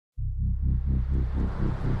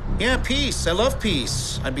Yeah, peace. I love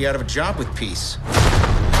peace. I'd be out of a job with peace.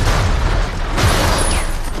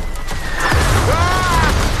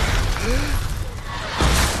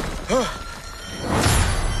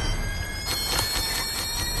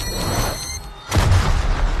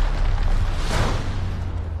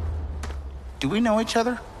 Do we know each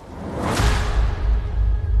other?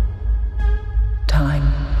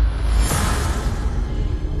 Time.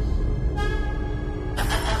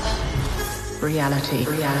 Reality.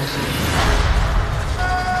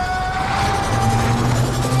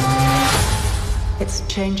 It's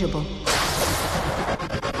changeable.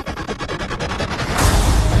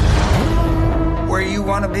 Where you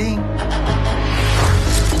want to be?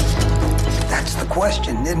 That's the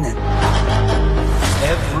question, isn't it?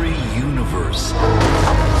 Every universe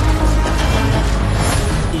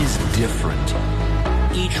is different.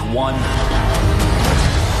 Each one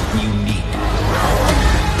unique.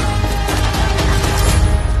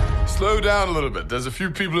 Slow down a little bit. There's a few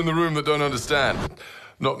people in the room that don't understand.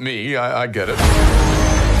 Not me, I get it.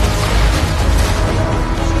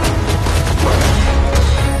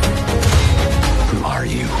 Who are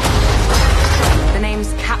you? The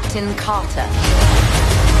name's Captain Carter.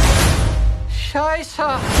 Scheiße!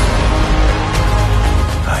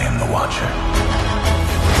 I am the Watcher.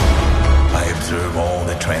 I observe all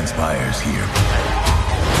that transpires here.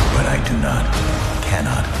 But I do not,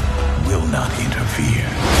 cannot, will not interfere.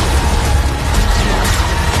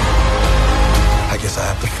 I guess I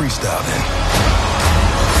have to freestyle then.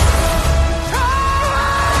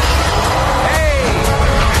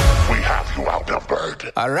 We have you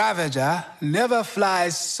outnumbered. A Ravager never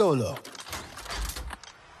flies solo.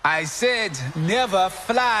 I said never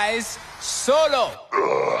flies solo.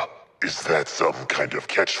 Is that some kind of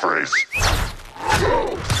catchphrase?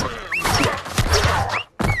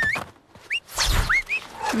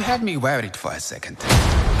 You had me worried for a second.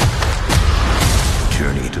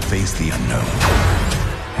 Journey to face the unknown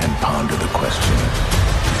and ponder the question.